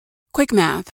Quick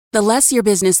math. The less your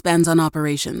business spends on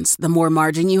operations, the more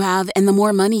margin you have and the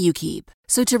more money you keep.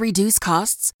 So to reduce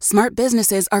costs, smart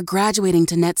businesses are graduating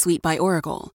to NetSuite by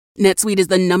Oracle. NetSuite is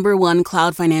the #1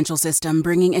 cloud financial system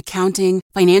bringing accounting,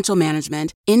 financial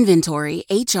management, inventory,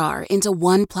 HR into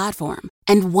one platform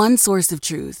and one source of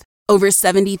truth. Over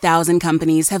 70,000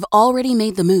 companies have already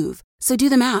made the move. So do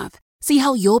the math. See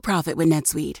how you'll profit with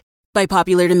NetSuite. By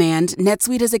popular demand,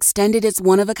 NetSuite has extended its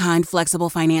one-of-a-kind flexible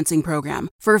financing program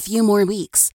for a few more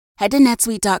weeks. Head to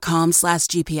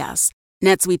netsuite.com/GPS.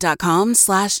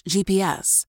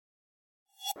 netsuite.com/GPS.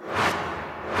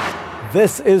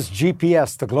 This is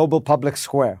GPS, the Global Public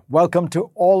Square. Welcome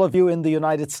to all of you in the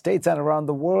United States and around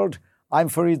the world. I'm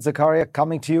Fareed Zakaria,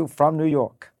 coming to you from New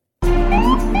York.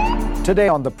 Today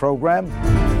on the program,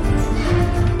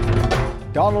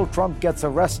 Donald Trump gets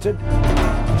arrested.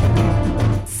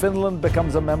 Finland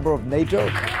becomes a member of NATO.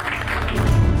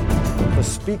 The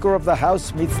Speaker of the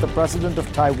House meets the President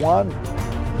of Taiwan.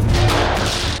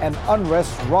 And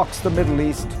unrest rocks the Middle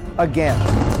East again.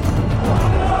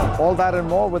 All that and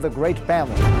more with a great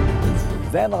panel.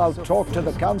 Then I'll talk to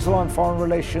the Council on Foreign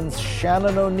Relations'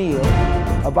 Shannon O'Neill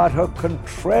about her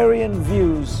contrarian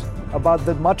views about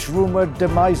the much-rumored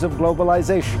demise of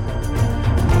globalization.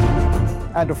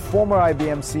 And a former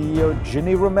IBM CEO,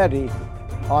 Ginni Rometty,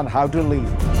 on how to lead.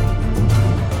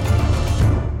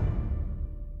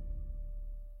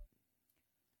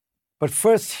 But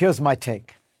first, here's my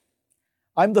take.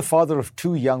 I'm the father of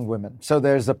 2 young women, so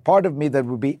there's a part of me that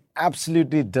would be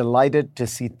absolutely delighted to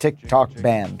see TikTok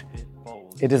banned.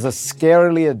 It is a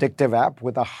scarily addictive app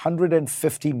with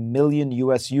 150 million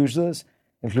US users,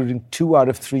 including 2 out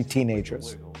of 3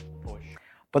 teenagers.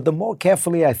 But the more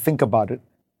carefully I think about it,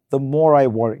 the more I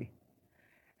worry.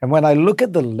 And when I look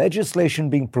at the legislation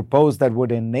being proposed that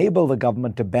would enable the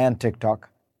government to ban TikTok,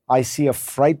 I see a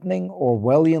frightening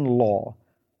Orwellian law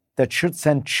that should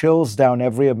send chills down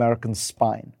every American's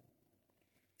spine.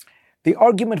 The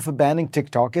argument for banning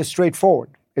TikTok is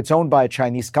straightforward. It's owned by a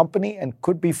Chinese company and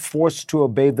could be forced to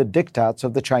obey the diktats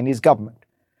of the Chinese government.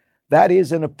 That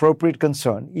is an appropriate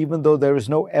concern, even though there is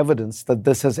no evidence that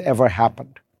this has ever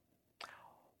happened.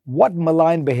 What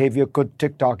malign behavior could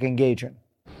TikTok engage in?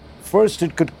 First,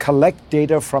 it could collect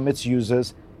data from its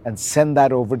users and send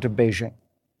that over to Beijing.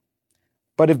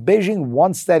 But if Beijing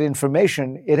wants that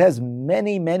information, it has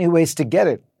many, many ways to get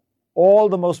it. All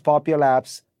the most popular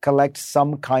apps collect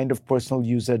some kind of personal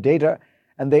user data,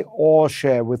 and they all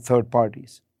share with third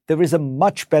parties. There is a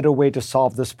much better way to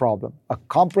solve this problem, a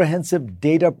comprehensive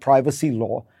data privacy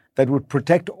law that would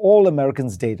protect all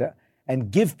Americans' data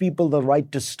and give people the right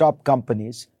to stop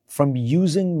companies from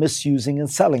using, misusing, and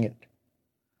selling it.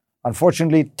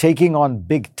 Unfortunately, taking on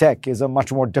big tech is a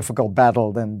much more difficult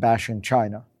battle than bashing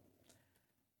China.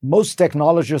 Most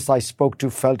technologists I spoke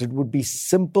to felt it would be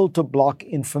simple to block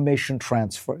information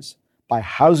transfers by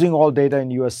housing all data in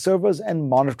US servers and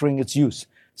monitoring its use,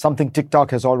 something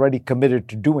TikTok has already committed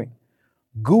to doing.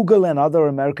 Google and other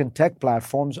American tech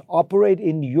platforms operate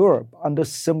in Europe under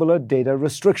similar data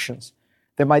restrictions.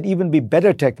 There might even be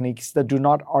better techniques that do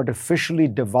not artificially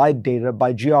divide data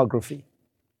by geography.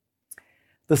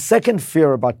 The second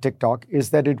fear about TikTok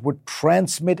is that it would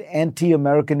transmit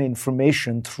anti-American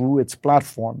information through its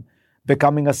platform,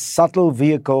 becoming a subtle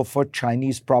vehicle for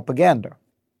Chinese propaganda.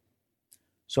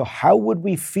 So how would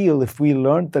we feel if we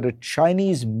learned that a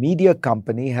Chinese media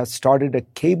company has started a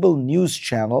cable news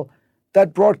channel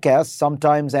that broadcasts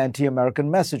sometimes anti-American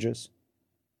messages?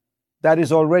 That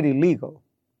is already legal.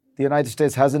 The United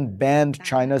States hasn't banned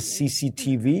China's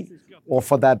CCTV, or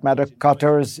for that matter,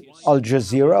 Qatar's Al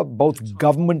Jazeera, both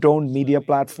government-owned media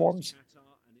platforms.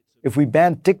 If we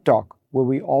ban TikTok, will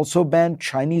we also ban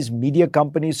Chinese media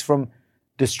companies from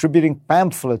distributing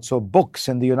pamphlets or books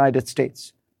in the United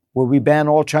States? Will we ban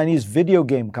all Chinese video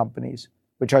game companies,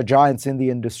 which are giants in the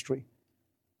industry?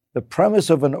 The premise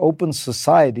of an open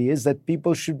society is that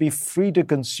people should be free to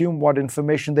consume what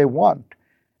information they want,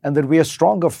 and that we are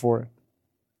stronger for it.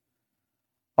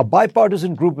 A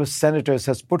bipartisan group of senators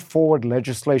has put forward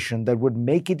legislation that would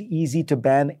make it easy to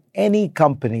ban any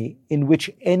company in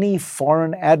which any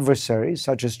foreign adversary,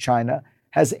 such as China,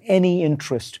 has any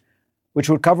interest, which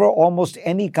would cover almost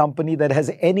any company that has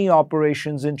any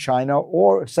operations in China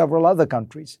or several other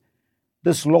countries.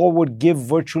 This law would give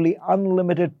virtually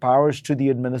unlimited powers to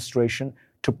the administration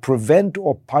to prevent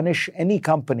or punish any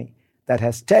company that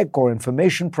has tech or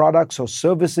information products or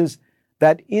services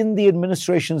that, in the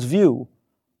administration's view,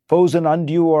 pose an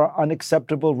undue or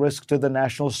unacceptable risk to the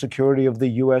national security of the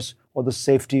U.S. or the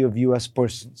safety of U.S.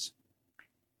 persons.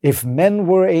 If men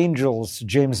were angels,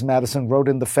 James Madison wrote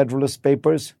in the Federalist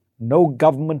Papers, no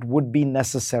government would be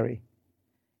necessary.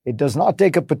 It does not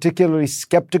take a particularly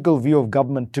skeptical view of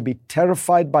government to be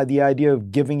terrified by the idea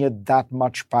of giving it that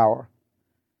much power.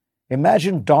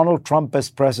 Imagine Donald Trump as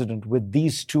president with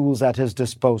these tools at his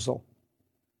disposal.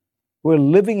 We're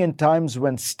living in times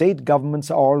when state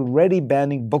governments are already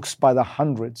banning books by the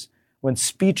hundreds, when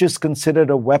speech is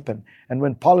considered a weapon, and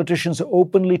when politicians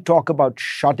openly talk about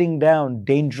shutting down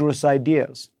dangerous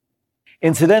ideas.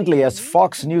 Incidentally, as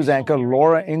Fox News anchor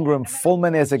Laura Ingraham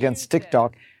fulminates against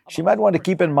TikTok, she might want to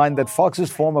keep in mind that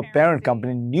Fox's former parent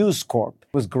company, News Corp,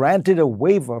 was granted a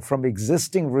waiver from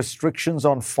existing restrictions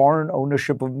on foreign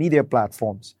ownership of media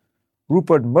platforms.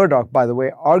 Rupert Murdoch, by the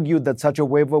way, argued that such a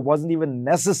waiver wasn't even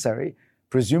necessary,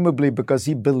 presumably because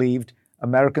he believed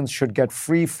Americans should get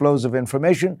free flows of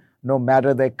information, no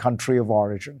matter their country of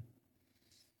origin.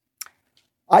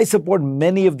 I support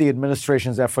many of the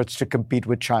administration's efforts to compete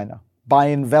with China by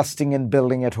investing in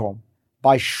building at home,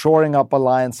 by shoring up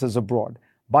alliances abroad,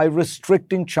 by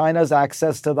restricting China's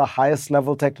access to the highest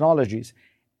level technologies,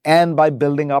 and by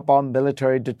building up our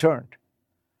military deterrent.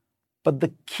 But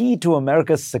the key to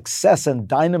America's success and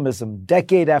dynamism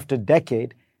decade after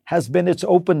decade has been its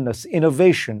openness,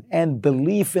 innovation, and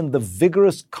belief in the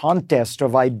vigorous contest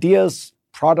of ideas,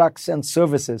 products, and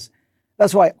services.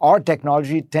 That's why our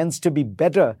technology tends to be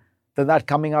better than that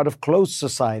coming out of closed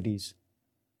societies.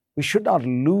 We should not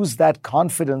lose that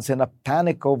confidence in a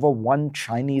panic over one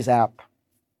Chinese app.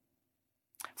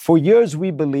 For years,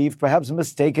 we believed, perhaps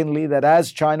mistakenly, that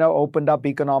as China opened up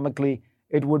economically,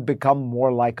 it would become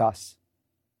more like us.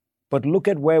 But look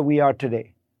at where we are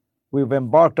today. We've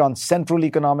embarked on central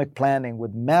economic planning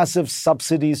with massive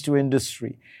subsidies to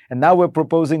industry, and now we're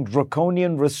proposing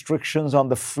draconian restrictions on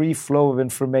the free flow of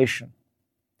information.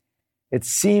 It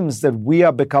seems that we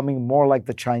are becoming more like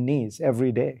the Chinese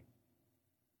every day.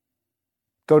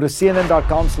 Go to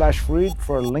cnn.com/Fareed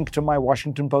for a link to my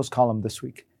Washington Post column this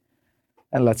week.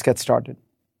 And let's get started.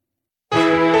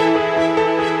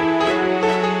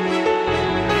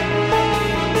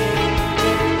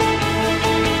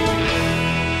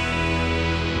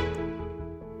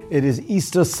 It is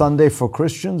Easter Sunday for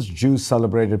Christians. Jews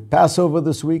celebrated Passover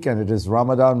this week, and it is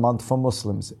Ramadan month for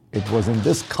Muslims. It was in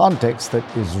this context that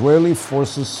Israeli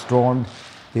forces stormed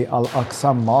the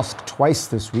Al-Aqsa Mosque twice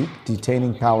this week,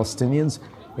 detaining Palestinians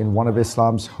in one of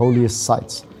Islam's holiest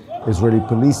sites. Israeli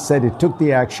police said it took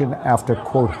the action after,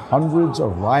 quote, hundreds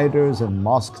of rioters and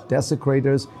mosque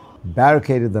desecrators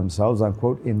barricaded themselves,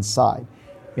 unquote, inside.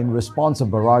 In response, a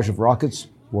barrage of rockets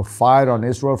were fired on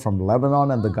Israel from Lebanon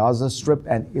and the Gaza Strip,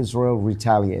 and Israel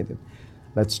retaliated.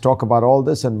 Let's talk about all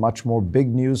this and much more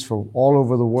big news from all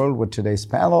over the world with today's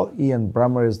panel. Ian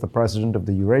Bremmer is the president of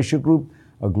the Eurasia Group,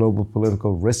 a global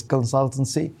political risk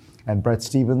consultancy, and Bret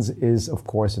Stephens is, of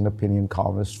course, an opinion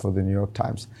columnist for the New York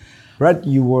Times. Bret,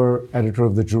 you were editor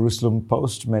of the Jerusalem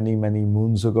Post many, many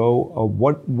moons ago.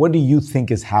 What do you think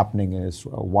is happening in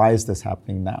Israel? Why is this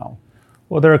happening now?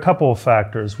 Well, there are a couple of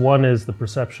factors. One is the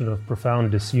perception of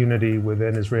profound disunity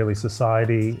within Israeli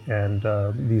society and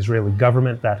the Israeli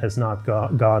government. That has not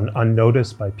gone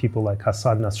unnoticed by people like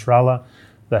Hassan Nasrallah,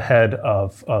 the head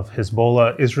of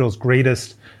Hezbollah. Israel's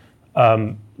greatest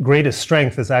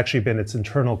strength has actually been its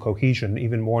internal cohesion,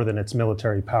 even more than its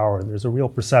military power. And there's a real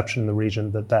perception in the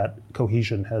region that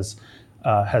cohesion has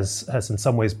in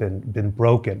some ways been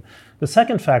broken. The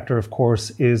second factor, of course,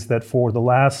 is that for the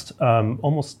last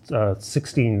almost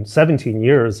 16, 17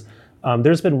 years,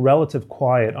 there's been relative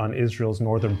quiet on Israel's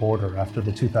northern border after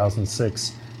the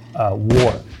 2006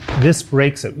 war. This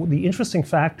breaks it. The interesting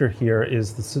factor here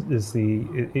is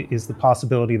the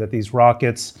possibility that these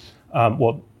rockets,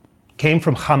 came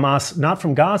from Hamas, not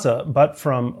from Gaza, but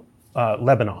from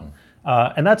Lebanon.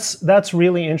 And that's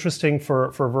really interesting for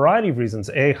a variety of reasons.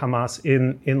 A, Hamas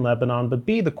in Lebanon, but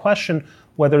B, the question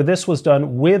whether this was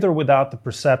done with or without the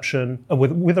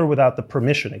with or without the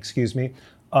permission,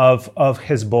 of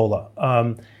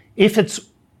Hezbollah. If it's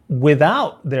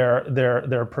without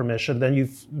their permission,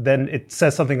 then it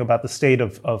says something about the state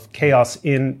of chaos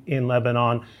in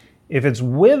Lebanon. If it's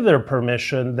with their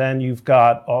permission, then you've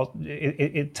got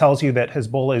it tells you that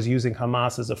Hezbollah is using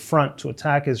Hamas as a front to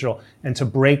attack Israel and to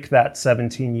break that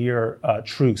 17-year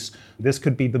truce. This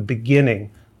could be the beginning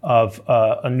of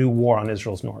a new war on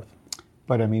Israel's north.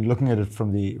 But I mean, looking at it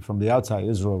from the outside,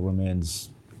 Israel remains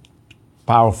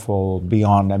powerful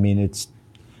beyond. I mean, it's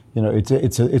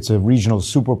a regional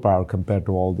superpower compared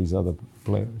to all these other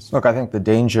players. Look, I think the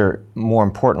danger, more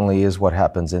importantly, is what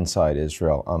happens inside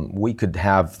Israel. We could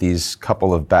have these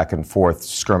couple of back and forth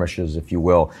skirmishes, if you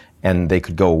will, and they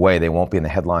could go away. They won't be in the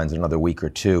headlines in another week or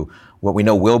two. What we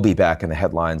know will be back in the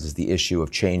headlines is the issue of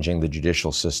changing the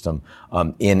judicial system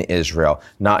in Israel.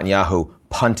 Netanyahu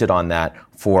punted on that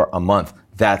for a month.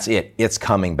 that's it. It's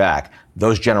coming back.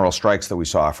 Those general strikes that we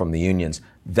saw from the unions,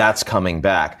 that's coming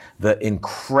back. The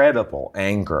incredible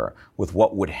anger with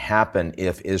what would happen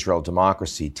if Israel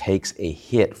democracy takes a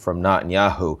hit from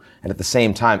Netanyahu, and at the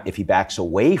same time, if he backs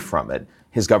away from it,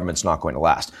 his government's not going to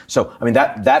last. So, I mean,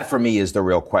 that for me is the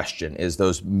real question, is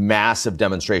those massive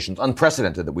demonstrations,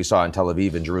 unprecedented, that we saw in Tel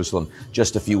Aviv and Jerusalem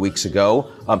just a few weeks ago.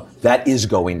 That is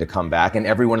going to come back, and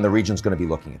everyone in the region is going to be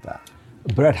looking at that.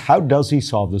 Brett, how does he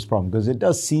solve this problem? Because it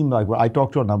does seem like, well, I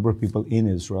talked to a number of people in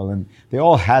Israel, and they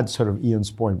all had sort of Ian's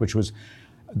point, which was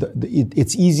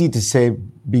it's easy to say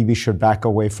Bibi should back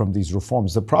away from these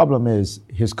reforms. The problem is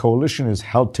his coalition is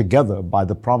held together by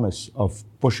the promise of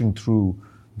pushing through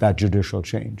that judicial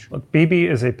change. Look, Bibi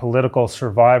is a political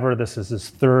survivor. This is his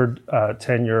third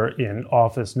tenure in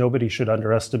office. Nobody should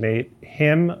underestimate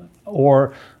him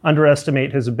or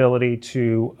underestimate his ability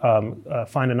to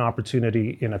find an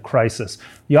opportunity in a crisis.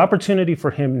 The opportunity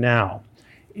for him now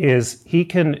is he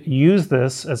can use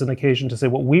this as an occasion to say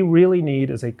what we really need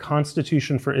is a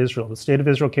constitution for Israel. The state of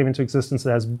Israel came into existence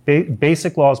that has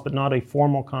basic laws but not a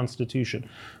formal constitution.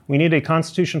 We need a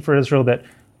constitution for Israel that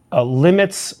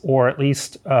limits or at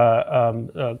least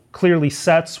clearly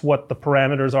sets what the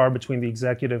parameters are between the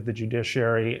executive, the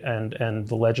judiciary, and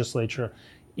the legislature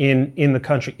in the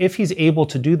country. If he's able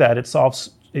to do that,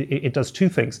 it does two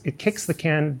things. It kicks the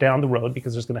can down the road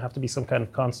because there's going to have to be some kind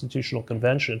of constitutional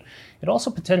convention. It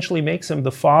also potentially makes him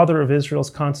the father of Israel's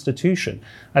constitution.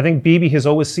 I think Bibi has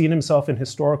always seen himself in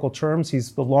historical terms.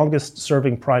 He's the longest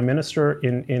serving prime minister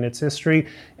in its history.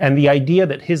 And the idea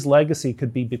that his legacy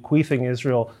could be bequeathing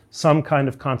Israel some kind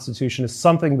of constitution is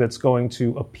something that's going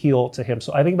to appeal to him.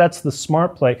 So I think that's the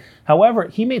smart play. However,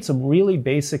 he made some really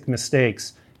basic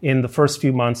mistakes in the first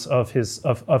few months of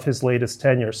his latest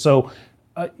tenure. So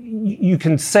you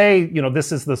can say,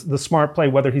 this is the smart play.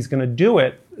 Whether he's going to do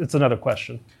it, it's another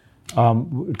question.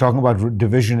 Talking about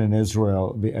division in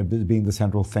Israel being the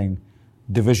central thing,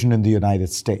 division in the United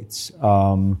States.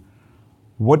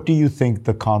 What do you think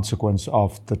the consequence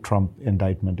of the Trump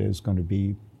indictment is going to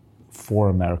be for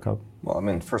America? Well, I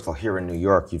mean, first of all, here in New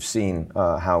York, you've seen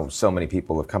how so many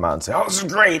people have come out and say, oh, this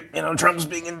is great, Trump's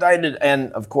being indicted.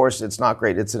 And of course, it's not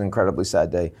great. It's an incredibly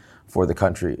sad day for the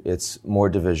country. It's more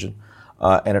division.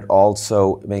 And it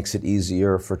also makes it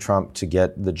easier for Trump to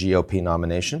get the GOP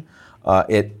nomination.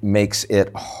 It makes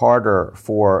it harder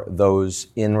for those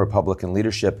in Republican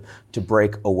leadership to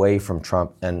break away from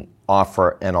Trump and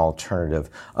offer an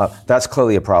alternative. That's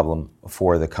clearly a problem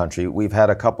for the country. We've had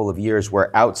a couple of years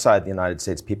where outside the United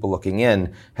States, people looking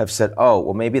in have said, oh,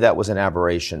 well, maybe that was an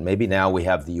aberration. Maybe now we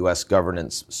have the U.S.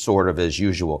 governance sort of as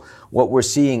usual. What we're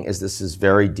seeing is this is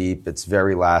very deep, it's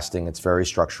very lasting, it's very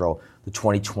structural. The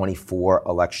 2024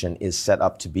 election is set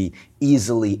up to be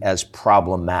easily as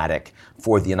problematic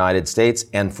for the United States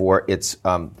and for its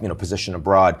position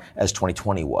abroad as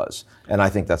 2020 was. And I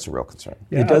think that's a real concern.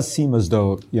 Yeah. It does seem as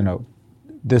though,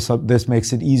 this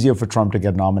makes it easier for Trump to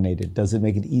get nominated. Does it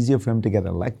make it easier for him to get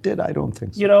elected? I don't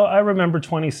think so. I remember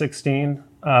 2016.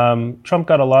 Trump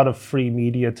got a lot of free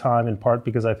media time, in part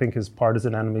because I think his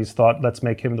partisan enemies thought, let's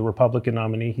make him the Republican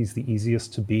nominee. He's the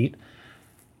easiest to beat.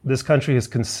 This country has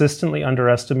consistently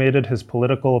underestimated his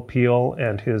political appeal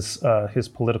and his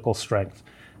political strength.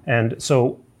 And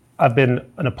so I've been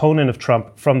an opponent of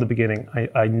Trump from the beginning.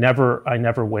 I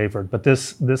never wavered. But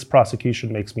this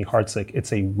prosecution makes me heartsick.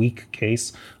 It's a weak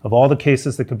case. Of all the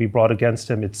cases that could be brought against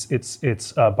him,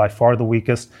 it's by far the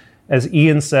weakest. As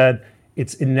Ian said,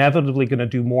 it's inevitably going to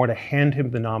do more to hand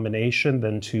him the nomination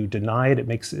than to deny it. It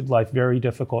makes life very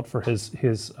difficult for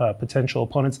his potential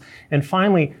opponents. And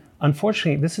finally,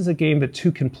 unfortunately, this is a game that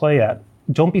two can play at.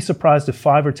 Don't be surprised if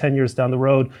 5 or 10 years down the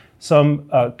road, some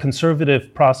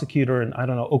conservative prosecutor in,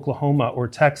 Oklahoma or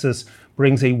Texas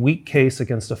brings a weak case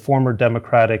against a former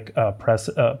Democratic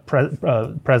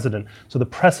president. So the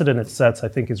precedent it sets, I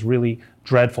think, is really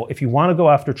dreadful. If you want to go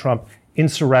after Trump,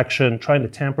 insurrection, trying to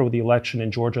tamper with the election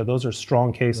in Georgia, those are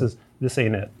strong cases. This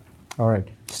ain't it. All right.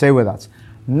 Stay with us.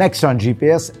 Next on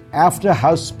GPS, after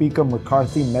House Speaker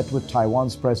McCarthy met with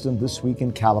Taiwan's president this week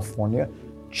in California,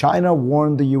 China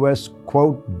warned the U.S.,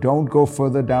 quote, don't go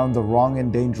further down the wrong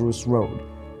and dangerous road,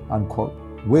 unquote.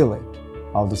 Will it?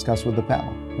 I'll discuss with the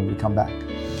panel when we come back.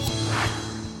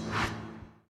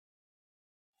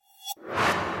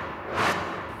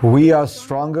 We are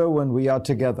stronger when we are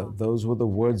together. Those were the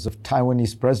words of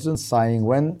Taiwanese President Tsai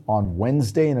Ing-wen on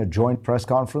Wednesday in a joint press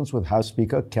conference with House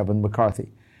Speaker Kevin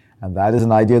McCarthy. And that is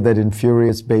an idea that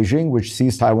infuriates Beijing, which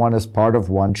sees Taiwan as part of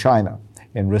one China.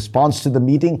 In response to the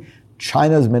meeting,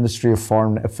 China's Ministry of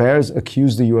Foreign Affairs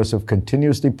accused the U.S. of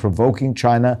continuously provoking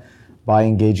China by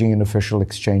engaging in official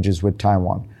exchanges with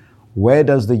Taiwan. Where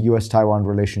does the U.S.-Taiwan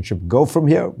relationship go from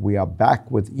here? We are back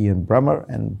with Ian Bremmer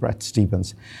and Brett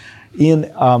Stevens.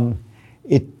 Ian,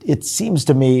 it seems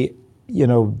to me,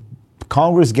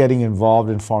 Congress getting involved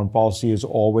in foreign policy is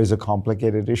always a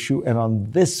complicated issue. And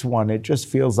on this one, it just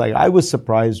feels like I was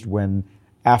surprised when,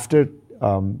 after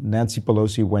Nancy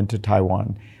Pelosi went to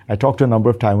Taiwan, I talked to a number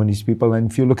of Taiwanese people,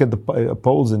 and if you look at the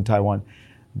polls in Taiwan,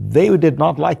 they did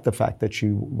not like the fact that she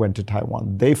went to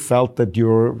Taiwan. They felt that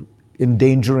you're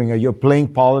playing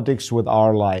politics with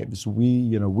our lives.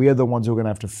 We are the ones who are going to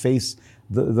have to face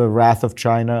the wrath of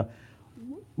China.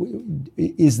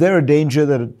 Is there a danger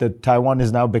that Taiwan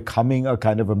is now becoming a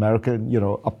kind of American,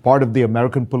 a part of the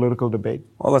American political debate?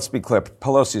 Well, let's be clear.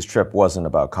 Pelosi's trip wasn't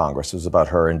about Congress. It was about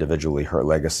her individually, her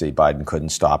legacy. Biden couldn't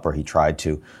stop her. He tried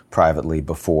to privately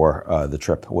before the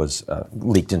trip was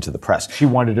leaked into the press. She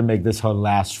wanted to make this her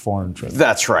last foreign trip.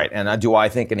 That's right. And do I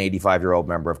think an 85-year-old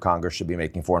member of Congress should be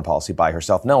making foreign policy by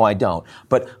herself? No, I don't.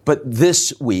 But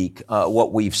this week,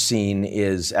 what we've seen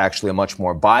is actually a much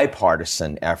more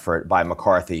bipartisan effort by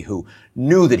McCarthy, who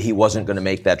knew that he wasn't going to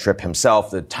make that trip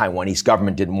himself. The Taiwanese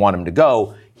government didn't want him to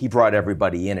go. He brought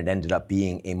everybody in. It ended up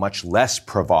being a much less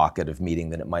provocative meeting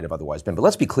than it might have otherwise been. But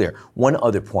let's be clear. One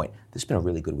other point. This has been a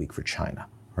really good week for China,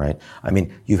 right? I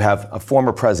mean, you have a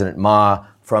former President Ma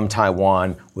from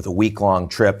Taiwan with a week-long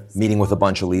trip, meeting with a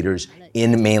bunch of leaders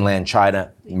in mainland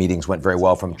China. Meetings went very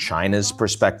well from China's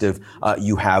perspective.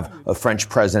 You have a French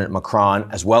President Macron,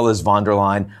 as well as von der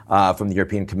Leyen from the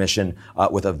European Commission,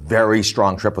 with a very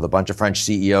strong trip with a bunch of French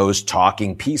CEOs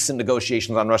talking peace and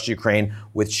negotiations on Russia-Ukraine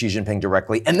with Xi Jinping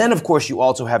directly. And then, of course, you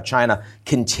also have China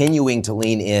continuing to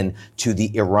lean in to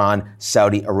the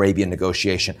Iran-Saudi Arabia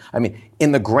negotiation. I mean,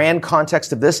 in the grand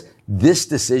context of this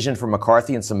decision for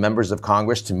McCarthy and some members of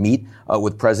Congress to meet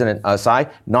with President Tsai,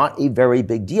 not a very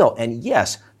big deal. And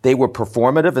yes, they were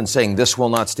performative in saying this will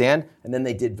not stand, and then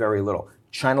they did very little.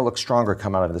 China looks stronger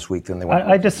come out of this week than they went.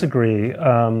 I disagree.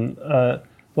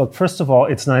 Look, first of all,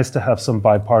 it's nice to have some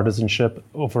bipartisanship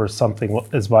over something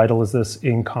as vital as this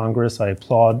in Congress. I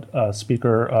applaud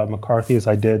Speaker McCarthy, as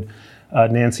I did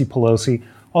Nancy Pelosi.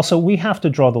 Also, we have to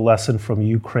draw the lesson from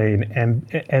Ukraine, and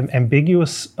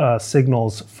ambiguous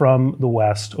signals from the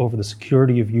West over the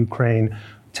security of Ukraine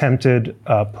tempted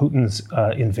Putin's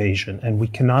invasion, and we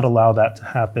cannot allow that to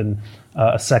happen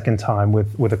a second time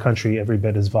with a country every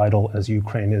bit as vital as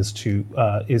Ukraine is to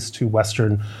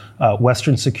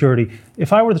Western security.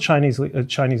 If I were the Chinese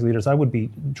leaders, I would be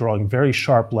drawing very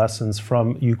sharp lessons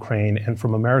from Ukraine and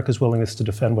from America's willingness to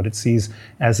defend what it sees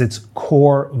as its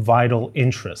core vital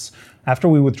interests. After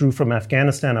we withdrew from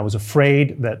Afghanistan, I was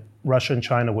afraid that Russia and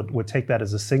China would take that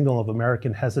as a signal of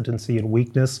American hesitancy and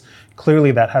weakness. Clearly,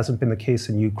 that hasn't been the case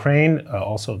in Ukraine.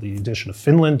 Also, the addition of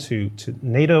Finland to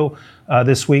NATO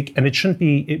this week, and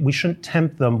we shouldn't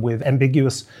tempt them with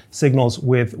ambiguous signals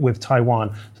with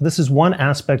Taiwan. So this is one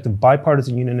aspect of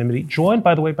bipartisan unanimity, joined,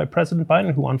 by the way, by President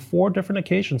Biden, who on 4 different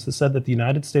occasions has said that the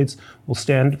United States will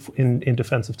stand in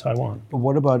defense of Taiwan. But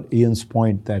what about Ian's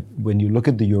point that when you look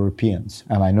at the Europeans,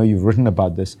 and I know you've written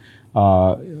about this,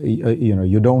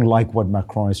 you don't like what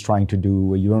Macron is trying to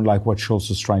do, you don't like what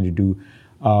Scholz is trying to do,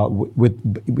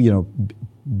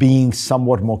 being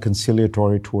somewhat more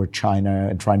conciliatory toward China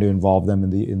and trying to involve them in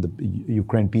the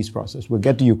Ukraine peace process. We'll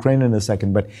get to Ukraine in a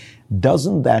second, but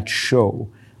doesn't that show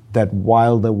that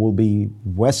while there will be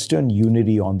Western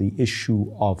unity on the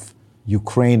issue of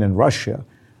Ukraine and Russia,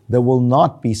 there will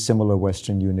not be similar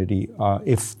Western unity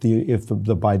if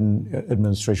the Biden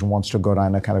administration wants to go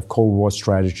down a kind of Cold War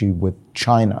strategy with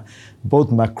China?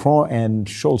 Both Macron and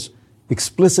Scholz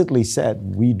explicitly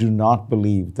said, we do not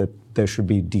believe that there should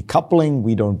be decoupling.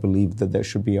 We don't believe that there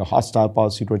should be a hostile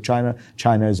policy toward China.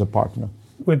 China is a partner.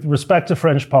 With respect to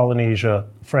French Polynesia,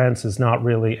 France is not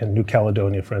really, and New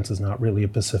Caledonia, France is not really a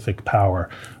Pacific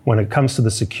power. When it comes to the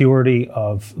security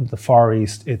of the Far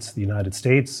East, it's the United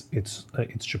States, it's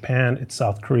Japan, it's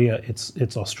South Korea,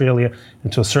 it's Australia,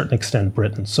 and to a certain extent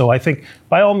Britain. So I think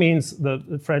by all means,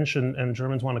 the French and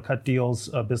Germans want to cut deals,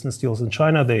 business deals in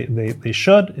China. They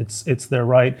should. It's their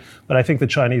right. But I think the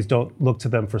Chinese don't look to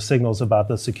them for signals about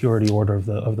the security order of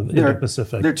the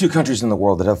Indo-Pacific. There are 2 countries in the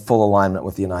world that have full alignment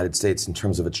with the United States in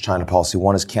terms of its China policy.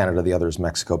 One is Canada, the other is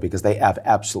Mexico, because they have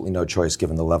absolutely no choice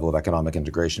given the level of economic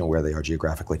integration and where they are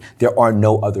geographically. There are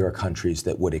no other countries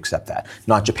that would accept that.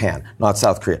 Not Japan, not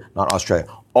South Korea, not Australia.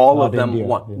 All of them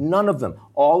want, none of them,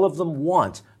 all of them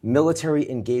want military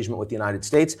engagement with the United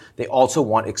States. They also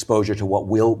want exposure to what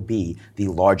will be the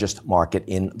largest market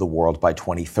in the world by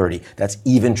 2030. That's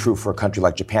even true for a country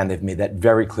like Japan. They've made that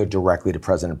very clear directly to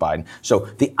President Biden. So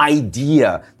the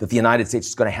idea that the United States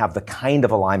is going to have the kind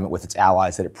of alignment with its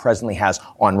allies that it presently has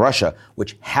on Russia,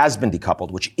 which has been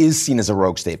decoupled, which is seen as a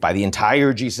rogue state by the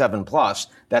entire G7 plus,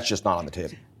 that's just not on the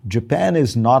table. Japan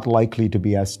is not likely to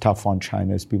be as tough on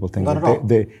China as people think. Not at all.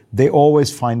 They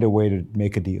always find a way to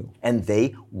make a deal. And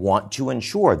they want to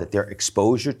ensure that their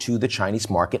exposure to the Chinese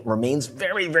market remains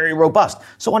very, very robust.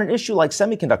 So on an issue like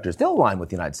semiconductors, they'll align with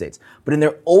the United States. But in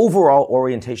their overall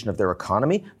orientation of their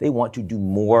economy, they want to do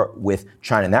more with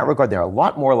China. In that regard, they're a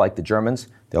lot more like the Germans.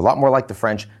 They're a lot more like the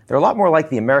French. They're a lot more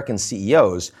like the American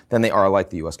CEOs than they are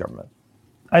like the U.S. government.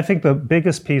 I think the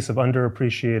biggest piece of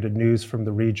underappreciated news from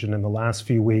the region in the last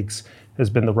few weeks has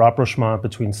been the rapprochement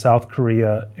between South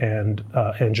Korea and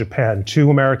Japan, two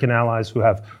American allies who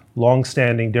have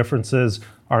long-standing differences.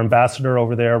 Our ambassador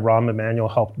over there, Rahm Emanuel,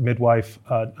 helped midwife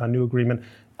a new agreement.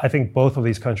 I think both of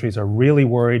these countries are really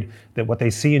worried that what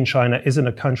they see in China isn't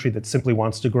a country that simply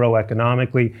wants to grow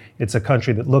economically. It's a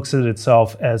country that looks at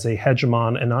itself as a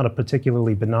hegemon and not a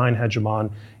particularly benign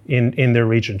hegemon in their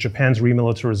region. Japan's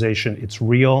remilitarization, it's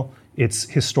real, it's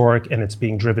historic, and it's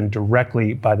being driven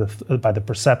directly by the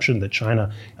perception that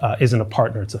China isn't a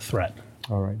partner, it's a threat.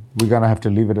 All right. We're going to have to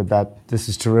leave it at that. This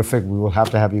is terrific. We will have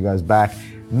to have you guys back.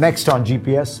 Next on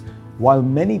GPS, while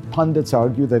many pundits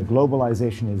argue that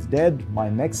globalization is dead, my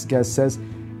next guest says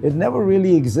it never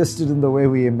really existed in the way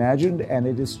we imagined, and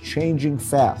it is changing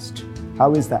fast.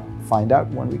 How is that? Find out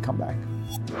when we come back.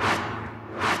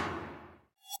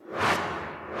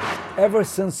 Ever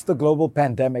since the global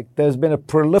pandemic, there's been a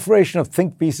proliferation of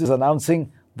think pieces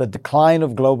announcing the decline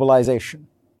of globalization.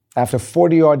 After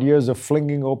 40-odd years of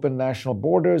flinging open national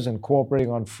borders and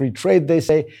cooperating on free trade, they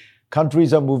say,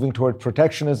 countries are moving toward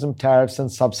protectionism, tariffs,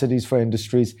 and subsidies for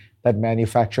industries that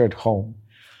manufacture at home.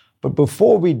 But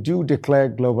before we do declare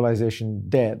globalization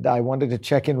dead, I wanted to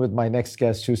check in with my next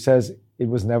guest who says it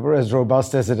was never as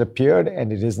robust as it appeared,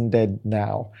 and it isn't dead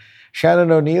now. Shannon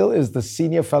O'Neill is the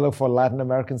Senior Fellow for Latin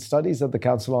American Studies at the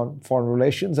Council on Foreign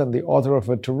Relations and the author of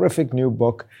a terrific new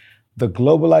book, The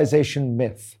Globalization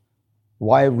Myth,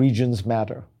 Why Regions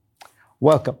Matter.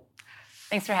 Welcome.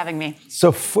 Thanks for having me.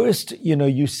 So first,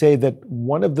 you say that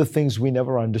one of the things we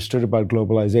never understood about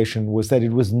globalization was that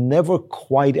it was never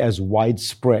quite as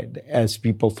widespread as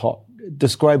people thought.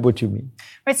 Describe what you mean.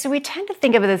 Right, so we tend to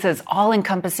think of this as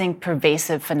all-encompassing,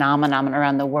 pervasive phenomenon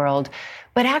around the world.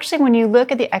 But actually, when you look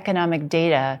at the economic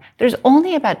data, there's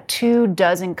only about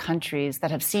 24 countries that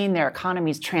have seen their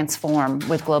economies transform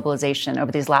with globalization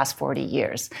over these last 40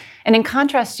 years. And in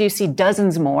contrast, you see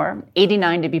dozens more,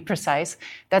 89 to be precise,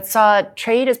 that saw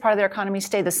trade as part of their economy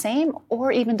stay the same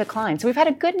or even decline. So we've had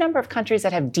a good number of countries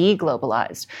that have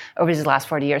deglobalized over these last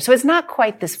 40 years. So it's not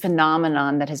quite this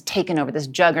phenomenon that has taken over, this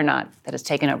juggernaut that has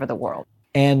taken over the world.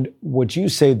 And what you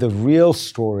say, the real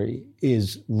story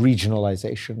is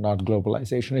regionalization, not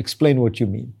globalization. Explain what you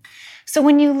mean. So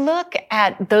when you look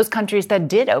at those countries that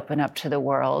did open up to the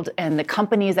world and the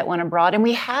companies that went abroad, and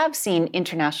we have seen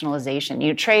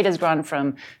internationalization. Trade has grown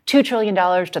from $2 trillion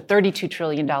to $32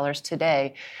 trillion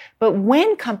today. But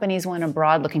when companies went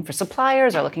abroad looking for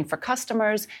suppliers or looking for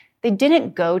customers, they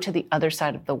didn't go to the other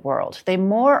side of the world. They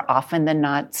more often than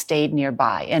not stayed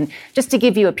nearby. And just to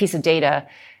give you a piece of data,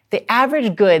 the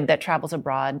average good that travels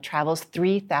abroad travels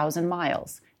 3,000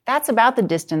 miles. That's about the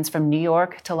distance from New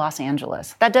York to Los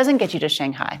Angeles. That doesn't get you to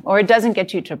Shanghai, or it doesn't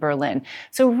get you to Berlin.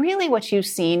 So really what you've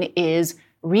seen is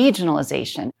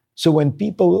regionalization. So when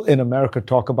people in America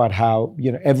talk about how,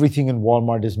 everything in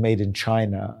Walmart is made in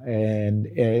China and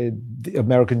the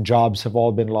American jobs have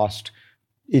all been lost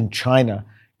in China,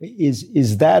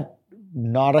 is that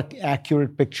not an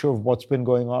accurate picture of what's been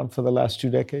going on for the last 2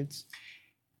 decades?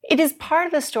 It is part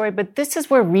of the story, but this is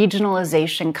where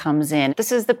regionalization comes in.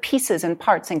 This is the pieces and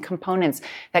parts and components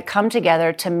that come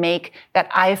together to make that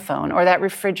iPhone or that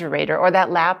refrigerator or that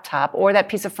laptop or that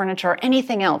piece of furniture or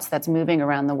anything else that's moving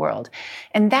around the world.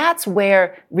 And that's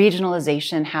where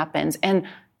regionalization happens. And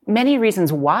many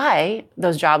reasons why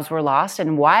those jobs were lost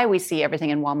and why we see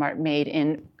everything in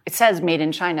Walmart it says made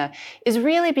in China, is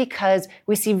really because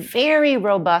we see very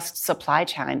robust supply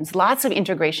chains, lots of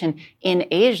integration in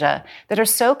Asia that are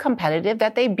so competitive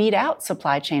that they beat out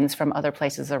supply chains from other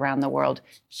places around the world.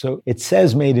 So it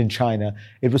says made in China.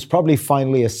 It was probably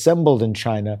finally assembled in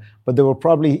China, but there were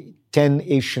probably 10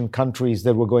 Asian countries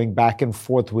that were going back and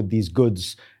forth with these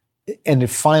goods And it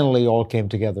finally all came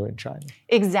together in China.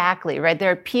 Exactly, right?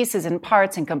 There are pieces and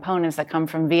parts and components that come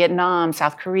from Vietnam,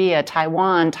 South Korea,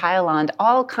 Taiwan, Thailand,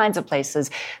 all kinds of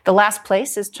places. The last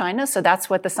place is China, so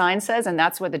that's what the sign says, and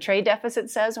that's what the trade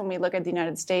deficit says when we look at the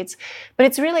United States. But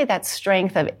it's really that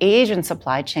strength of Asian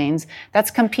supply chains that's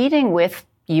competing with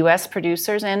U.S.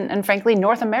 producers and frankly,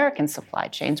 North American supply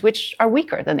chains, which are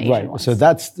weaker than the Asian ones. So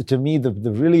that's, to me, the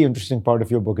really interesting part of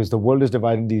your book is the world is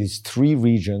divided into these three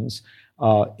regions.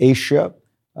 Asia,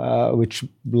 which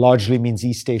largely means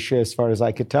East Asia as far as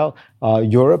I could tell,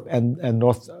 Europe and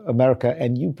North America.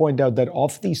 And you point out that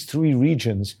of these three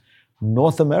regions,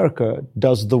 North America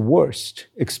does the worst.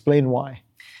 Explain why.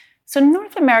 So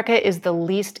North America is the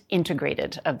least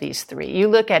integrated of these three. You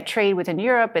look at trade within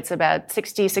Europe, it's about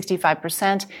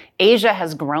 65%. Asia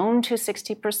has grown to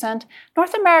 60%.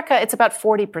 North America, it's about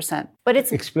 40%. But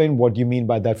it's Explain what you mean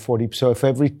by that 40. So if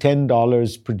every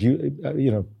 $10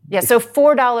 Yeah, so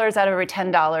 $4 out of every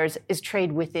 $10 is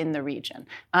trade within the region,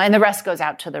 and the rest goes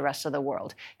out to the rest of the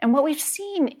world. And what we've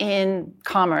seen in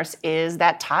commerce is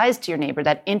that ties to your neighbor,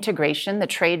 that integration, the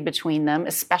trade between them,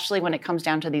 especially when it comes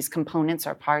down to these components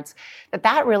or parts,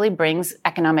 that really brings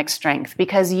economic strength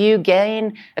because you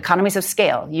gain economies of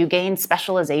scale, you gain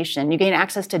specialization, you gain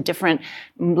access to different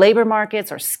labor markets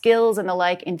or skills and the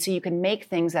like, and so you can make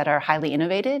things that are highly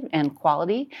innovative and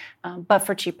quality, but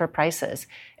for cheaper prices.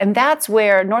 And that's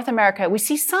where North America, we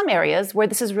see some areas where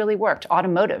this has really worked.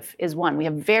 Automotive is one. We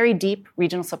have very deep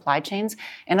regional supply chains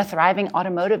and a thriving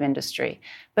automotive industry.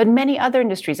 But many other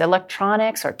industries,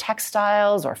 electronics or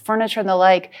textiles or furniture and the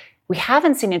like, we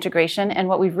haven't seen integration. And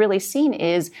what we've really seen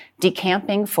is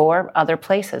decamping for other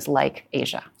places like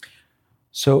Asia.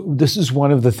 So this is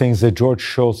one of the things that George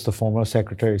Shultz, the former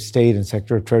Secretary of State and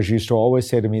Secretary of Treasury, used to always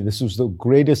say to me, this was the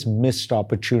greatest missed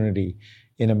opportunity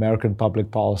in American public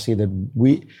policy, that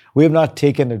we have not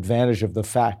taken advantage of the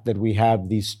fact that we have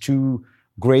these two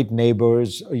great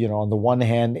neighbors. On the one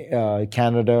hand,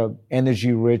 Canada,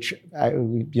 energy rich,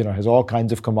 has all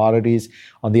kinds of commodities.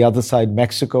 On the other side,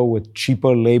 Mexico with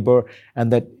cheaper labor,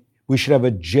 and that we should have a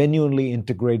genuinely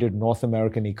integrated North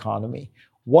American economy.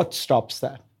 What stops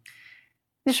that?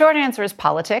 The short answer is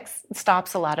politics. It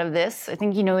stops a lot of this. I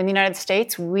think, in the United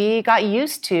States, we got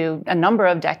used to a number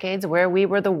of decades where we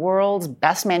were the world's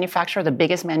best manufacturer, the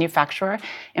biggest manufacturer,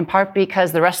 in part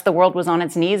because the rest of the world was on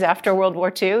its knees after World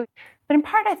War II. But in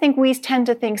part, I think we tend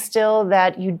to think still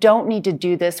that you don't need to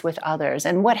do this with others.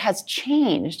 And what has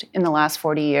changed in the last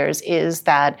 40 years is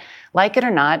that, like it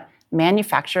or not,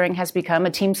 manufacturing has become a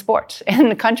team sport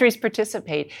and the countries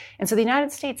participate. And so the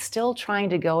United States still trying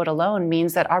to go it alone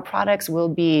means that our products will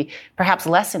be perhaps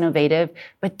less innovative,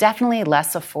 but definitely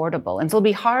less affordable. And so it'll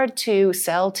be hard to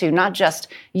sell to not just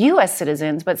U.S.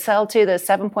 citizens, but sell to the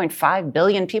 7.5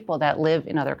 billion people that live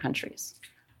in other countries.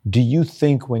 Do you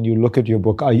think when you look at your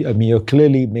book, you're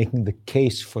clearly making the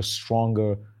case for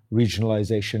stronger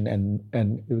regionalization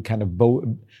and kind of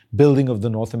building of the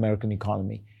North American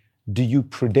economy? Do you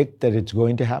predict that it's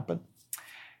going to happen?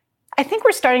 I think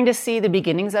we're starting to see the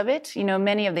beginnings of it.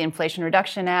 Many of the Inflation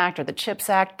Reduction Act or the CHIPS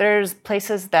Act, there's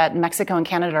places that Mexico and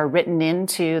Canada are written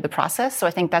into the process. So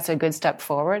I think that's a good step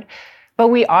forward. But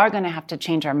we are going to have to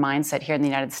change our mindset here in the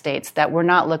United States that we're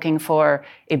not looking for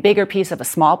a bigger piece of a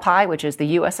small pie, which is the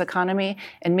U.S. economy,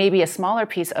 and maybe a smaller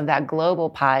piece of that global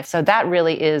pie. So that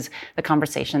really is the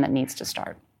conversation that needs to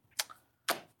start.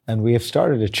 And we have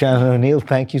started it. Shannon O'Neill,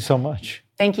 thank you so much.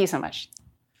 Thank you so much.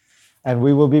 And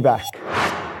we will be back.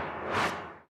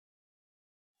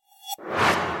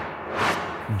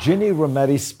 Ginni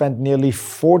Rometty spent nearly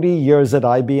 40 years at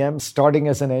IBM, starting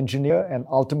as an engineer and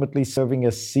ultimately serving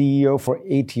as CEO for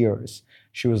 8 years.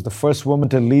 She was the first woman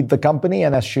to lead the company,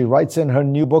 and as she writes in her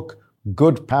new book,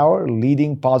 Good Power,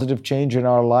 Leading Positive Change in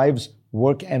Our Lives,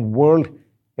 Work and World,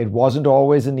 it wasn't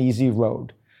always an easy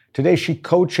road. Today, she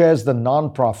co-chairs the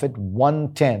nonprofit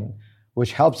 110,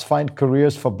 which helps find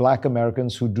careers for Black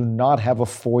Americans who do not have a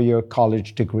 4-year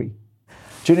college degree.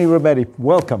 Ginni Rometty,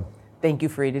 welcome. Thank you,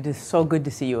 Fareed. It is so good to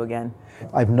see you again.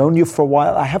 I've known you for a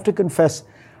while. I have to confess,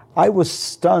 I was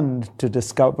stunned to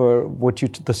discover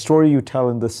the story you tell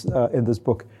in this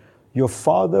book. Your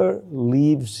father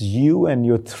leaves you and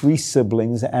your 3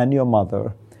 siblings and your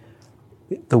mother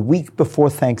the week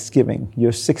before Thanksgiving.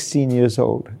 You're 16 years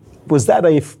old. Was that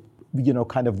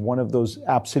kind of one of those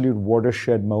absolute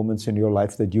watershed moments in your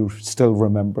life that you still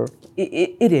remember?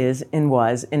 It is and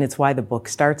was, and it's why the book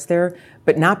starts there,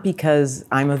 but not because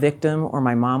I'm a victim or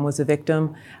my mom was a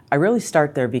victim. I really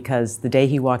start there because the day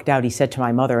he walked out, he said to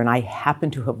my mother, and I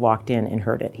happened to have walked in and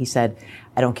heard it. He said,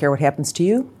 I don't care what happens to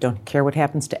you, don't care what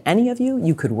happens to any of you.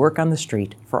 You could work on the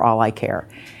street for all I care.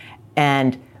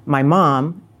 And my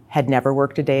mom had never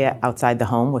worked a day outside the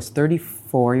home, was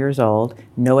 34 years old,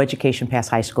 no education past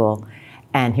high school,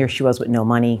 and here she was with no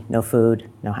money, no food,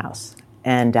 no house.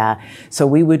 And so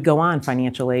we would go on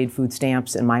financial aid, food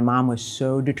stamps, and my mom was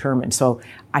so determined. So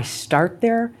I start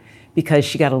there because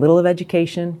she got a little of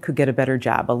education, could get a better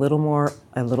job, a little more,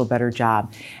 a little better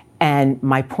job. And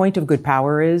my point of good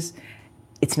power is,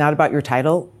 it's not about your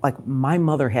title. Like, my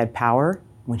mother had power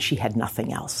when she had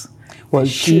nothing else. Well,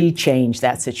 she changed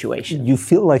that situation. You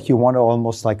feel like you want to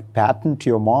almost like patent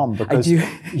your mom, because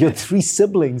your three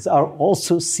siblings are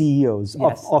also CEOs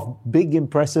of big,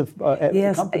 impressive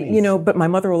companies. You know, but my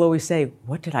mother will always say,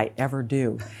 what did I ever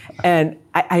do? And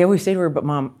I always say to her, but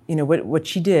Mom, you know, what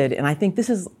she did, and I think this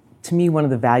is, to me, one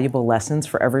of the valuable lessons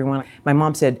for everyone. My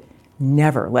mom said,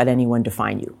 never let anyone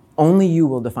define you. Only you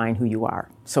will define who you are.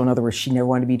 So in other words, she never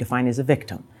wanted to be defined as a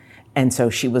victim. And so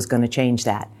she was going to change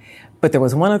that. But there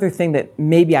was one other thing that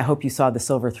maybe I hope you saw the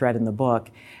silver thread in the book.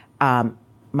 My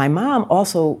mom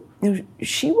also, you know,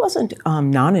 she wasn't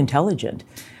non-intelligent.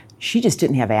 She just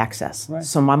didn't have access. Right.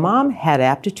 So my mom had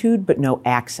aptitude, but no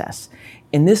access.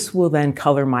 And this will then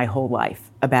color my whole life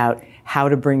about how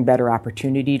to bring better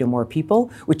opportunity to more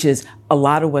people, which is a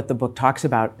lot of what the book talks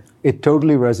about. It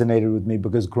totally resonated with me,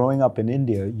 because growing up in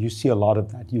India, you see a lot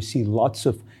of that. You see lots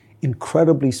of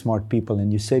incredibly smart people,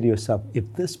 and you say to yourself,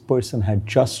 if this person had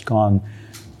just gone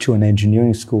to an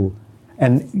engineering school,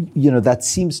 and you know, that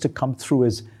seems to come through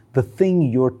as the thing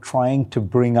you're trying to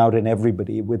bring out in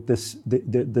everybody with this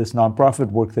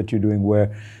nonprofit work that you're doing,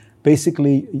 where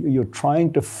basically you're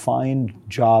trying to find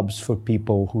jobs for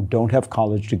people who don't have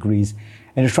college degrees,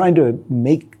 and you're trying to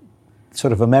make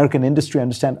sort of American industry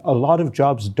understand a lot of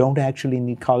jobs don't actually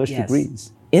need college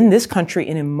degrees. In this country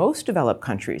and in most developed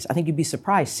countries, I think you'd be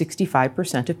surprised,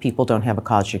 65% of people don't have a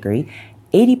college degree.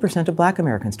 80% of Black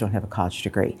Americans don't have a college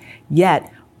degree.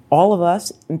 Yet, all of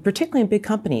us, and particularly in big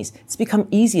companies, it's become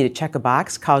easy to check a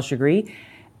box, college degree,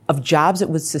 of jobs that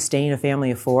would sustain a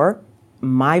family of four.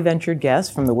 My ventured guess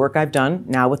from the work I've done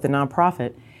now with the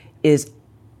nonprofit is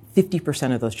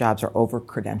 50% of those jobs are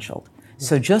over-credentialed.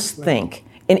 So just think.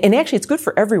 And actually, it's good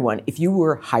for everyone. If you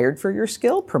were hired for your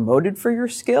skill, promoted for your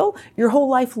skill, your whole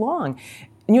life long.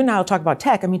 And you now talk about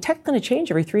tech. I mean, tech's going to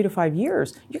change every 3 to 5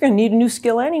 years. You're going to need a new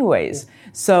skill anyways.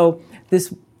 So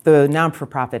the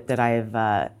non-for-profit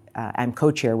that I'm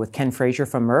co-chair with Ken Frazier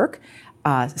from Merck,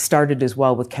 started as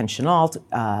well with Ken Chenault,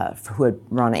 who had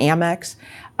run Amex,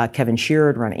 Kevin Shearer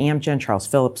had run Amgen, Charles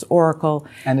Phillips, Oracle.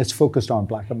 And it's focused on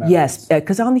Black Americans. Yes,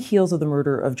 because on the heels of the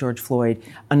murder of George Floyd,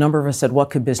 a number of us said, what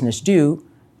could business do?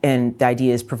 And the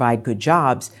idea is provide good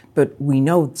jobs, but we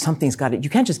know something's got to, you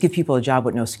can't just give people a job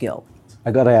with no skill. I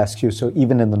got to ask you, so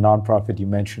even in the nonprofit, you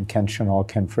mentioned Ken Chenault,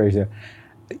 Ken Frazier,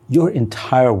 your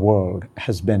entire world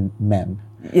has been men.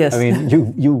 Yes. I mean,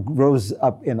 you rose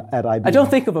up at IBM. I don't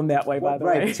think of them that way, by the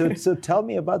way. Right. So tell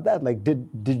me about that. Like,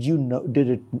 did you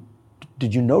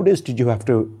notice? Did you have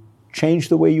to change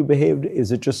the way you behaved?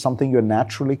 Is it just something you're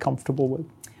naturally comfortable with?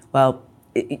 Well,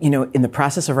 you know, in the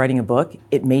process of writing a book,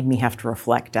 it made me have to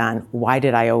reflect on why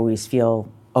did I always feel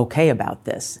okay about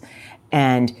this?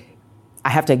 And I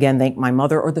have to again thank my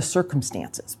mother or the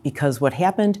circumstances, because what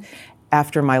happened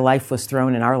after my life was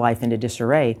thrown and our life into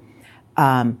disarray,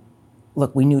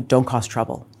 look, we knew don't cause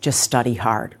trouble, just study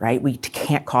hard, right? We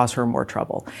can't cause her more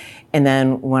trouble. And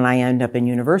then when I end up in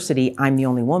university, I'm the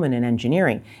only woman in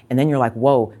engineering. And then you're like,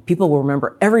 whoa, people will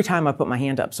remember every time I put my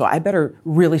hand up, so I better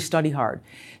really study hard.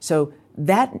 So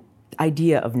that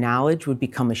idea of knowledge would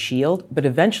become a shield, but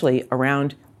eventually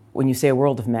around, when you say a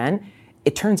world of men,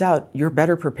 it turns out you're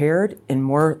better prepared and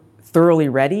more thoroughly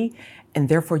ready, and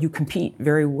therefore you compete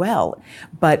very well.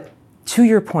 But to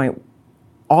your point,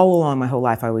 all along my whole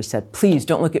life, I always said, please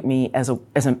don't look at me as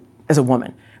a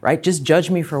woman, right? Just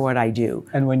judge me for what I do.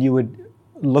 And when you would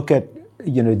look at,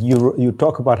 you know, you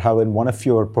talk about how in one of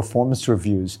your performance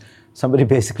reviews, somebody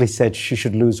basically said she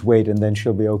should lose weight and then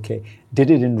she'll be okay.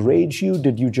 Did it enrage you?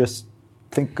 Did you just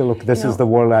think, look, this is the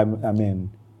world I'm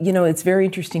in? You know, it's a very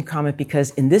interesting comment, because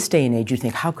in this day and age, you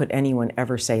think, how could anyone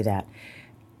ever say that?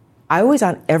 I always,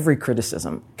 on every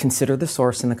criticism, consider the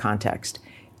source and the context.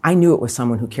 I knew it was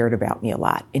someone who cared about me a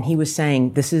lot. And he was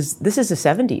saying, this is the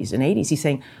 70s and 80s. He's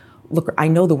saying, look, I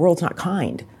know the world's not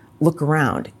kind. Look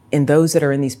around. And those that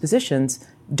are in these positions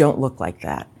don't look like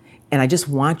that. And I just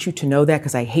want you to know that,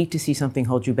 because I hate to see something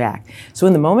hold you back. So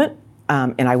in the moment,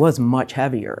 and I was much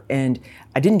heavier, and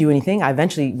I didn't do anything. I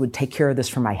eventually would take care of this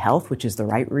for my health, which is the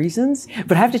right reasons.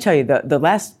 But I have to tell you, the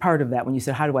last part of that, when you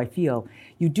said, how do I feel?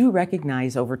 You do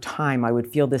recognize over time, I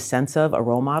would feel this sense of a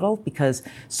role model, because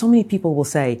so many people will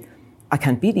say, I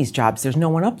can't be these jobs. There's no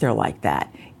one up there like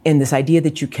that. And this idea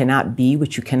that you cannot be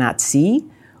what you cannot see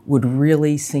would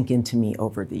really sink into me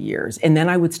over the years. And then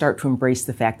I would start to embrace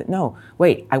the fact that, no,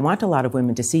 wait, I want a lot of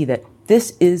women to see that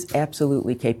this is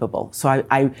absolutely capable. So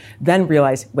I then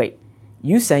realized, wait,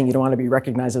 you saying you don't want to be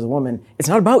recognized as a woman, it's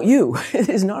not about you. It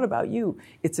is not about you.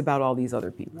 It's about all these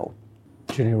other people.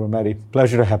 Ginni Rometty,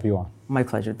 pleasure to have you on. My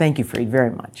pleasure. Thank you, Fareed,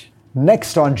 very much.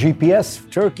 Next on GPS,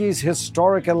 Turkey's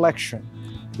historic election.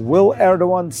 Will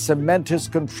Erdogan cement his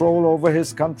control over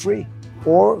his country?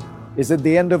 Or is it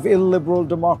the end of illiberal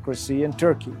democracy in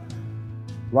Turkey?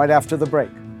 Right after the break.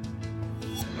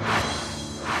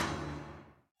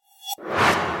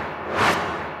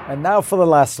 And now for the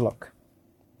last look.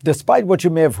 Despite what you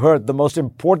may have heard, the most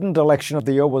important election of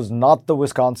the year was not the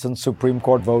Wisconsin Supreme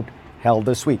Court vote held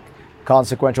this week,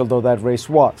 consequential though that race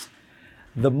was.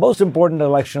 The most important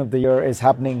election of the year is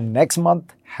happening next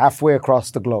month, halfway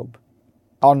across the globe.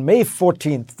 On May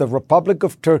 14th, the Republic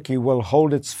of Turkey will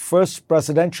hold its first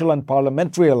presidential and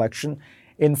parliamentary election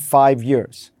in 5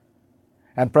 years.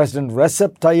 And President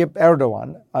Recep Tayyip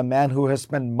Erdogan, a man who has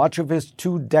spent much of his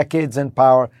 2 decades in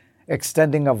power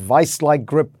extending a vice-like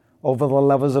grip over the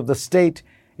levers of the state,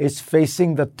 is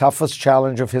facing the toughest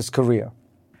challenge of his career.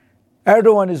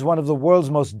 Erdogan is one of the world's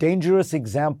most dangerous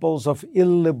examples of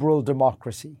illiberal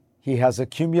democracy. He has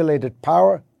accumulated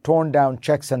power, torn down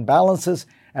checks and balances,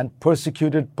 and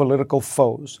persecuted political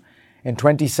foes. In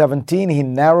 2017, he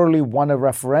narrowly won a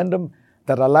referendum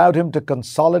that allowed him to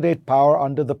consolidate power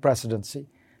under the presidency.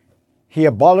 He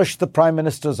abolished the prime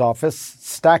minister's office,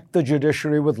 stacked the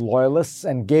judiciary with loyalists,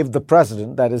 and gave the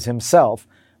president, that is himself,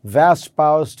 vast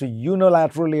powers to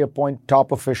unilaterally appoint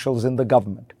top officials in the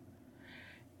government.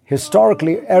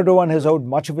 Historically, Erdogan has owed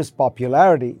much of his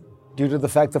popularity due to the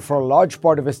fact that for a large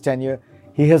part of his tenure,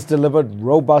 he has delivered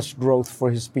robust growth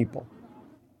for his people.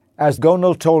 As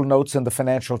Gonal Toll notes in the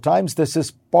Financial Times, this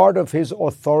is part of his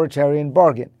authoritarian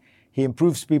bargain. He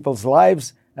improves people's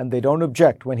lives and they don't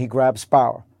object when he grabs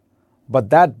power. But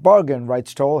that bargain,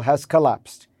 writes Toll, has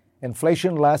collapsed.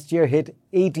 Inflation last year hit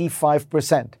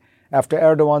 85% after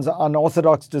Erdogan's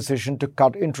unorthodox decision to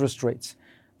cut interest rates.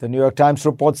 The New York Times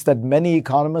reports that many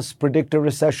economists predict a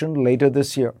recession later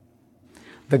this year.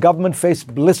 The government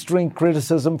faced blistering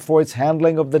criticism for its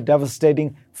handling of the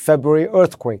devastating February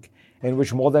earthquake, in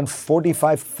which more than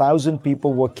 45,000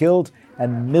 people were killed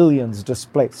and millions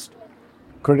displaced.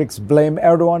 Critics blame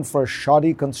Erdogan for a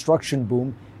shoddy construction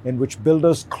boom in which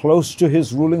builders close to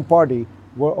his ruling party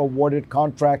were awarded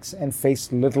contracts and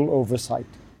faced little oversight.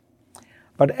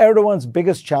 But Erdogan's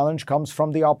biggest challenge comes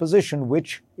from the opposition,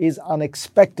 which is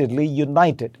unexpectedly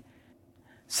united.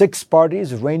 6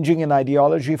 parties, ranging in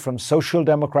ideology from social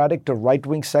democratic to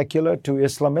right-wing secular to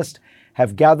Islamist,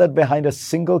 have gathered behind a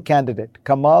single candidate,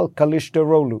 Kemal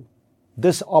Kılıçdaroğlu.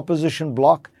 This opposition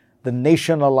bloc, the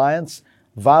Nation Alliance,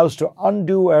 vows to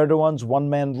undo Erdogan's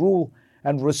one-man rule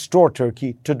and restore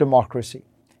Turkey to democracy.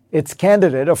 Its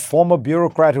candidate, a former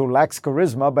bureaucrat who lacks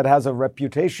charisma but has a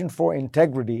reputation for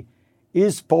integrity,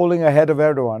 is polling ahead of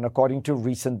Erdogan according to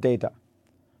recent data.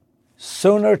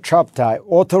 Soner Çaptay,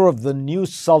 author of The New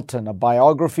Sultan, a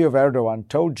biography of Erdogan,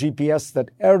 told GPS that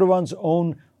Erdogan's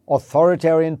own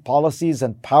authoritarian policies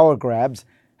and power grabs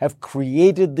have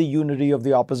created the unity of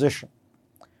the opposition.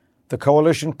 The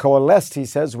coalition coalesced, he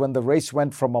says, when the race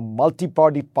went from a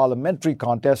multi-party parliamentary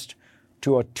contest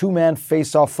to a 2-man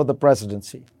face-off for the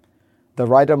presidency. The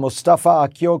writer Mustafa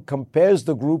Akyol compares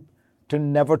the group to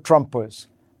never-Trumpers.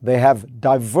 They have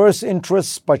diverse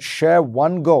interests but share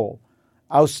one goal: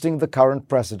 ousting the current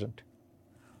president.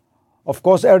 Of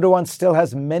course, Erdogan still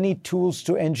has many tools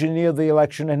to engineer the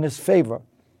election in his favor.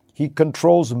 He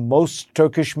controls most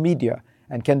Turkish media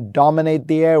and can dominate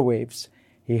the airwaves.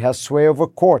 He has sway over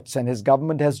courts, and his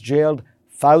government has jailed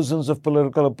thousands of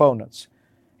political opponents.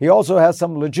 He also has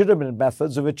some legitimate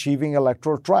methods of achieving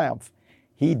electoral triumph.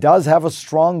 He does have a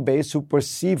strong base who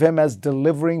perceive him as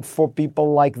delivering for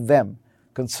people like them,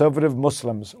 conservative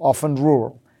Muslims, often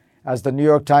rural. As the New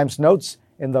York Times notes,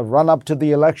 in the run-up to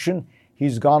the election,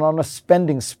 he's gone on a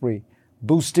spending spree,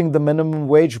 boosting the minimum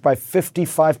wage by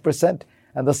 55%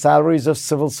 and the salaries of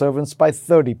civil servants by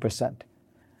 30%.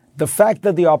 The fact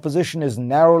that the opposition is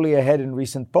narrowly ahead in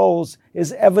recent polls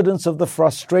is evidence of the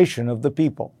frustration of the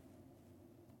people.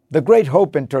 The great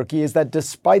hope in Turkey is that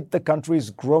despite the country's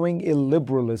growing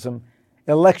illiberalism,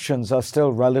 elections are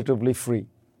still relatively free.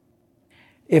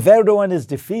 If Erdogan is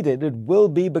defeated, it will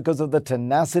be because of the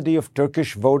tenacity of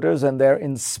Turkish voters and their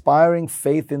inspiring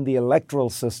faith in the electoral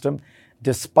system,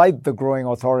 despite the growing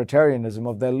authoritarianism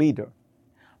of their leader.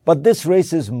 But this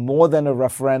race is more than a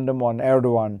referendum on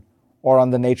Erdogan or on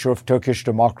the nature of Turkish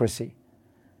democracy.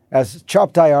 As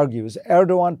Çaptay argues,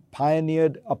 Erdogan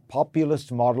pioneered a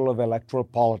populist model of electoral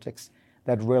politics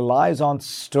that relies on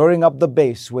stirring up the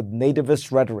base with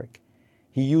nativist rhetoric.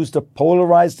 He used a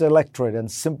polarized electorate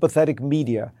and sympathetic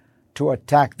media to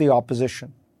attack the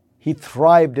opposition. He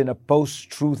thrived in a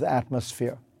post-truth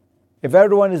atmosphere. If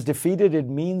Erdogan is defeated, it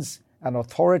means an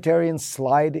authoritarian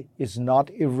slide is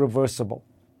not irreversible.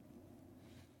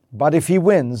 But if he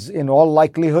wins, in all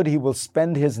likelihood, he will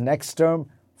spend his next term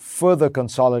further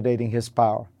consolidating his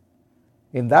power.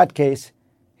 In that case,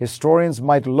 historians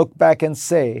might look back and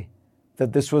say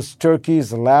that this was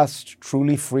Turkey's last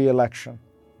truly free election.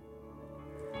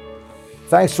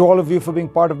 Thanks to all of you for being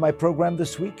part of my program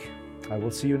this week. I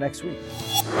will see you next week.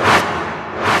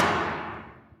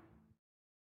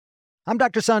 I'm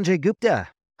Dr. Sanjay Gupta,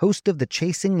 host of the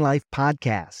Chasing Life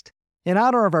podcast. In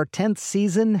honor of our 10th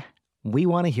season, we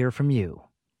want to hear from you.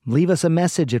 Leave us a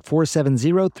message at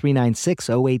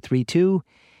 470-396-0832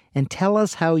 and tell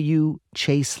us how you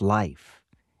chase life.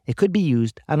 It could be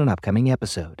used on an upcoming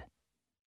episode.